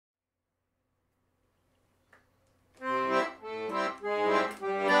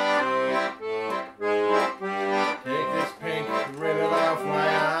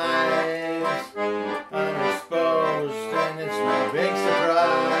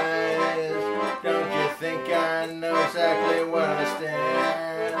exactly where I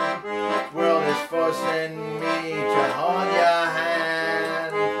stand. The world is forcing me to hold your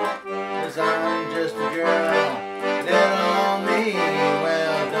hand. 'Cause I'm just a girl, little me.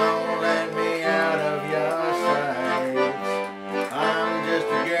 Well, don't let me out of your sights. I'm just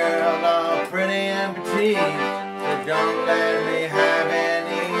a girl, all pretty and petite, so don't let me have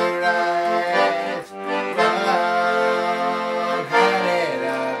any rights. Well, I've had it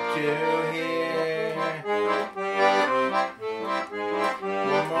up to here.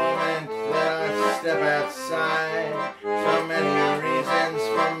 The moment that I step outside, so many reasons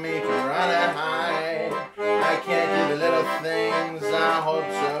for me to run and hide. I can't do the little things I hold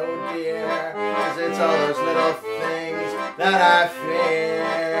so dear, 'cause it's all those little things that I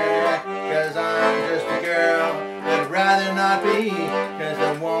fear. 'Cause I'm just a girl I'd rather not be, 'cause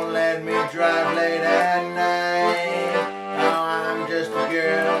they won't let me drive late at night. Oh, I'm just a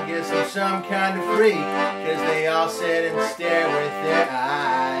girl, guess I'm some kind of freak, 'cause they all sit and stare with their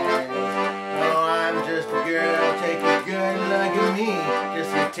eyes. Oh, I'm just a girl, take a good look at me,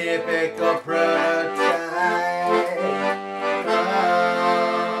 just a typical prototype.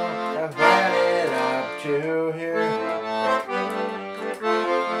 Oh, I've had it up to here.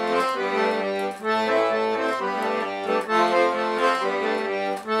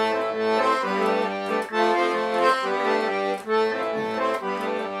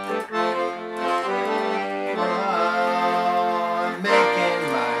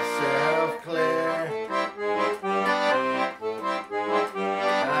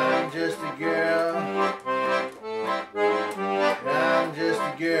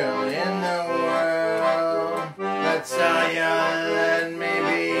 Girl in the world, that's all you'll let me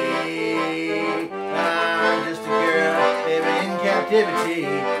be. I'm just a girl living in captivity.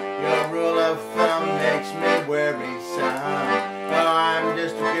 Your rule of thumb makes me worrisome. Oh, I'm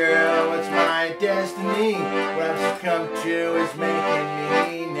just a girl, what's my destiny? What I've succumbed to is making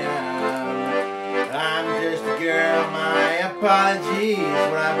me numb. I'm just a girl, my apologies.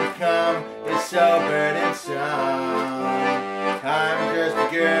 What I've become is so burdensome. I'm just a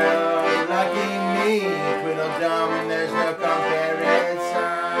girl, lucky me, Tweedledum.